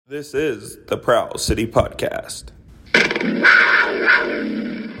This is the Prowl City Podcast.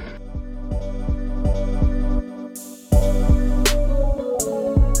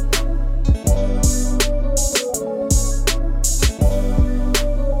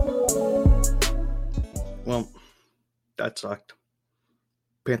 Well, that sucked.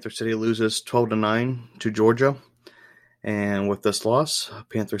 Panther City loses 12-9 to Georgia. And with this loss,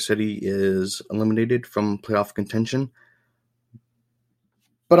 Panther City is eliminated from playoff contention.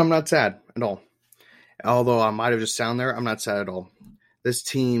 But I'm not sad at all. Although I might have just sound there, I'm not sad at all. This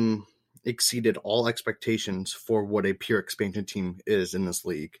team exceeded all expectations for what a pure expansion team is in this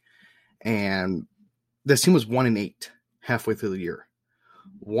league. And this team was 1-8 halfway through the year.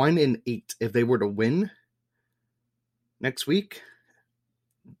 1-8. If they were to win next week,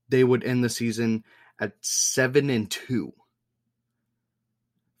 they would end the season at 7-2.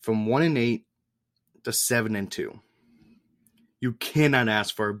 From 1-8 to 7-2. You cannot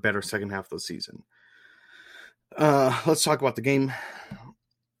ask for a better second half of the season. Let's talk about the game.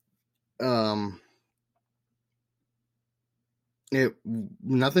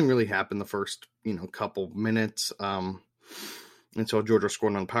 Nothing really happened the first, couple minutes until Georgia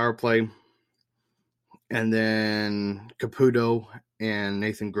scored on power play. And then Caputo and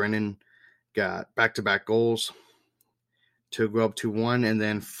Nathan Grennan got back-to-back goals to go up 2-1. And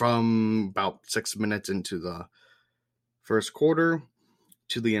then from about 6 minutes into the first quarter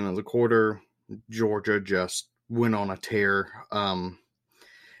to the end of the quarter, Georgia just went on a tear.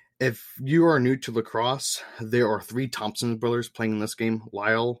 If you are new to lacrosse, there are 3 Thompson brothers playing in this game: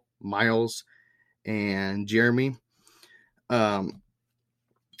 Lyle, Miles, and Jeremy.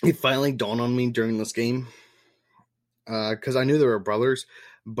 It finally dawned on me during this game because I knew they were brothers,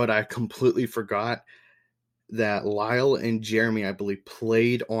 but I completely forgot that Lyle and Jeremy, I believe,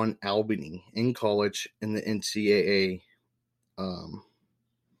 played on Albany in college in the NCAA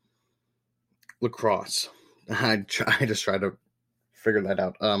lacrosse. I just tried to figure that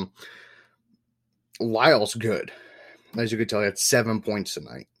out. Lyle's good. As you could tell, he had 7 points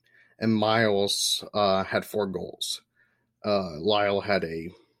tonight. And Miles had 4 goals. Lyle had a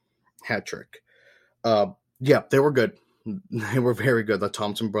hat trick. Yeah, they were good. They were very good. The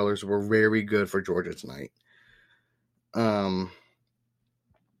Thompson brothers were very good for Georgia tonight.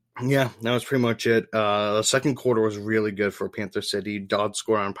 Yeah, that was pretty much it. The second quarter was really good for Panther City. Dodd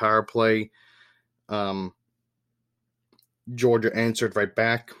scored on power play. Georgia answered right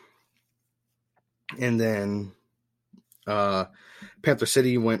back. And then Panther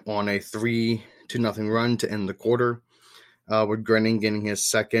City went on a 3-0 run to end the quarter. With Grennan getting his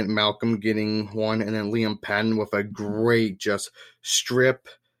second, Malcolm getting one, and then Liam Patton with a great just strip.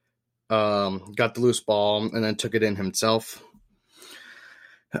 Got the loose ball and then took it in himself.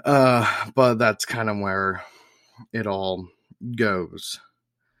 But that's kind of where it all goes.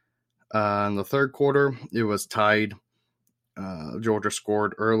 In the third quarter, it was tied. Georgia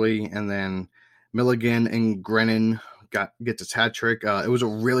scored early, and then Milligan and Grennan gets his hat trick. It was a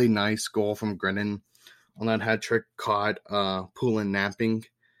really nice goal from Grennan on that hat trick. Caught Poulin napping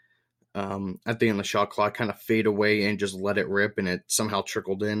at the end of the shot clock, kind of fade away and just let it rip, and it somehow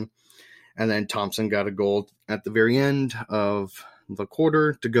trickled in. And then Thompson got a goal at the very end of the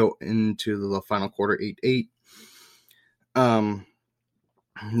quarter to go into the final quarter, 8-8.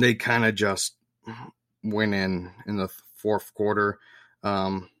 They kind of just went in the fourth quarter.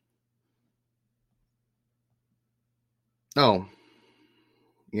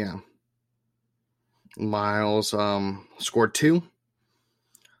 Miles scored 2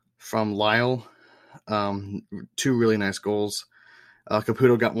 from Lyle. 2 really nice goals.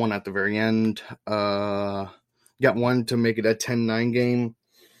 Caputo got 1 at the very end. Got 1 to make it a 10-9 game.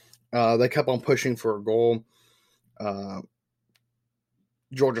 They kept on pushing for a goal.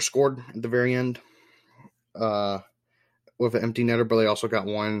 Georgia scored at the very end with an empty netter, but they also got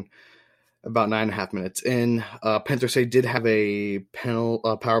 1 about 9.5 minutes in. Panther City did have a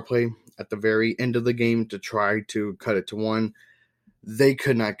power play at the very end of the game to try to cut it to 1. They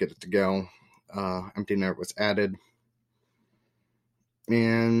could not get it to go. Empty netter was added.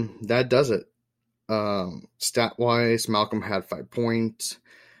 And that does it. Stat-wise, Malcolm had 5 points.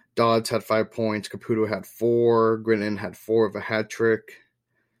 Dodds had 5 points. Caputo had 4. Grennan had 4 of a hat trick.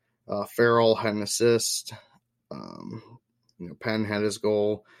 Farrell had an assist. Patton had his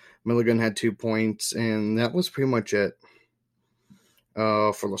goal. Milligan had 2 points. And that was pretty much it.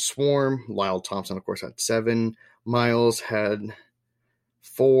 For the Swarm, Lyle Thompson, of course, had 7. Miles had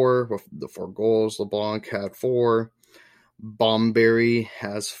 4 with the 4 goals. LeBlanc had 4. Bomberry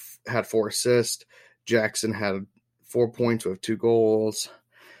had 4 assists. Jackson had 4 points with 2 goals.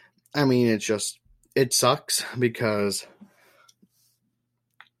 I mean, it sucks because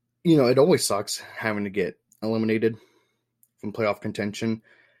it always sucks having to get eliminated from playoff contention.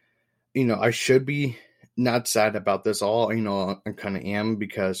 I should be not sad about this all. I kind of am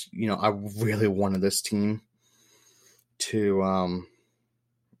because, I really wanted this team to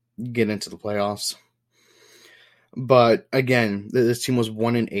get into the playoffs. But again, this team was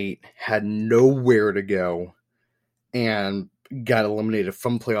 1-8, had nowhere to go, and got eliminated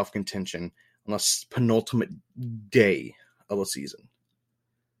from playoff contention on the penultimate day of the season.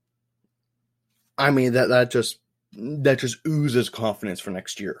 I mean, that just oozes confidence for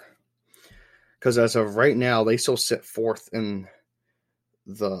next year. Because as of right now, they still sit fourth in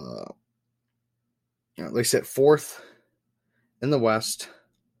the West.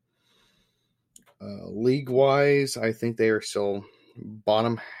 League-wise, I think they are still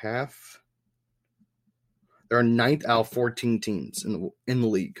bottom half. They're 9th out of 14 teams in the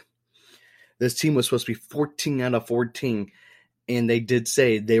league. This team was supposed to be 14 out of 14, and they did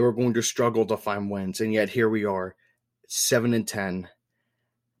say they were going to struggle to find wins, and yet here we are, 7-10.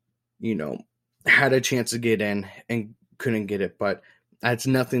 Had a chance to get in and couldn't get it, but that's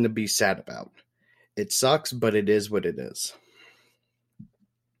nothing to be sad about. It sucks, but it is what it is.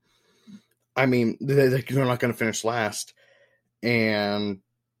 I mean, they're not going to finish last, and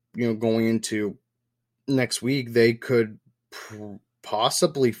going into next week, they could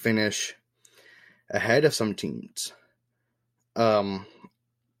possibly finish ahead of some teams.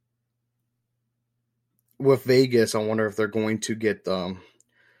 With Vegas, I wonder if they're going to get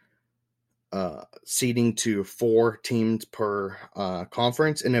seeding to 4 teams per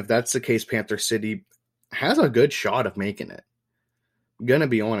conference, and if that's the case, Panther City has a good shot of making it. I'm gonna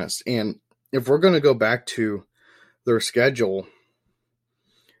be honest, and if we're gonna go back to their schedule,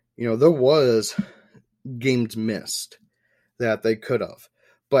 there was games missed that they could have,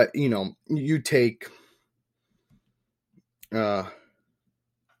 but you take the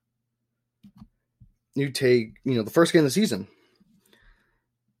first game of the season.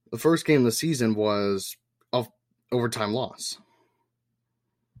 The first game of the season was an overtime loss.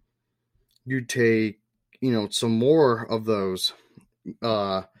 You take, some more of those. They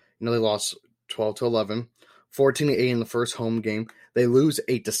lost 12-11, 14-8 in the first home game. They lose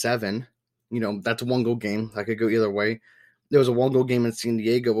 8-7. That's a 1-goal game. That could go either way. There was a 1-goal game in San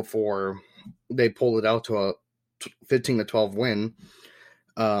Diego before they pulled it out to a 15-12 win.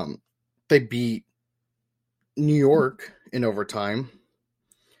 They beat New York in overtime.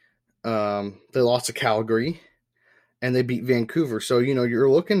 They lost to Calgary, and they beat Vancouver. So, you're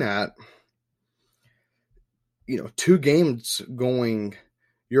looking at, 2 games going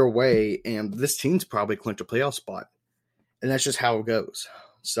your way, and this team's probably clinched a playoff spot. And that's just how it goes.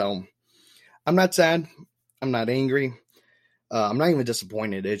 So, I'm not sad. I'm not angry. I'm not even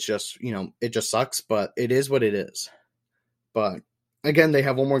disappointed. It's just, it just sucks, but it is what it is. But, again, they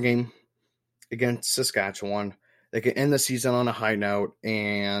have one more game against Saskatchewan. They can end the season on a high note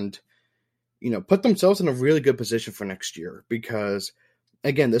and, put themselves in a really good position for next year because,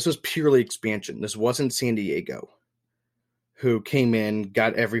 again, this was purely expansion. This wasn't San Diego, who came in,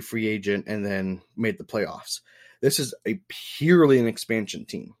 got every free agent, and then made the playoffs. This is purely an expansion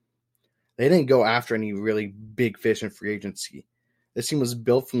team. They didn't go after any really big fish in free agency. This team was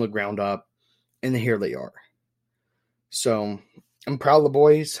built from the ground up, and here they are. So, I'm proud of the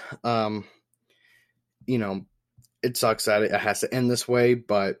boys. It sucks that it has to end this way,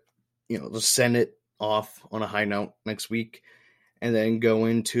 but, just send it off on a high note next week and then go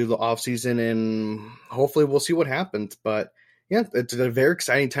into the offseason and hopefully we'll see what happens. But, yeah, it's a very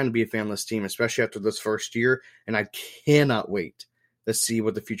exciting time to be a fan of this team, especially after this first year, and I cannot wait to see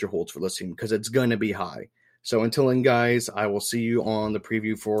what the future holds for this team because it's going to be high. So until then, guys, I will see you on the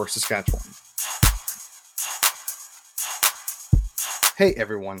preview for Saskatchewan. Hey,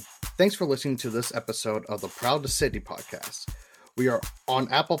 everyone. Thanks for listening to this episode of the Proud to City podcast. We are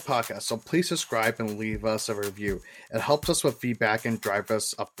on Apple Podcasts, so please subscribe and leave us a review. It helps us with feedback and drive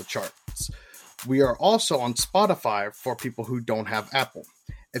us up the charts. We are also on Spotify for people who don't have Apple.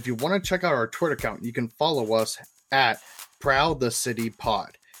 If you want to check out our Twitter account, you can follow us at Proud the City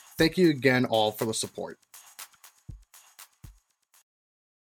Pod. Thank you again all for the support.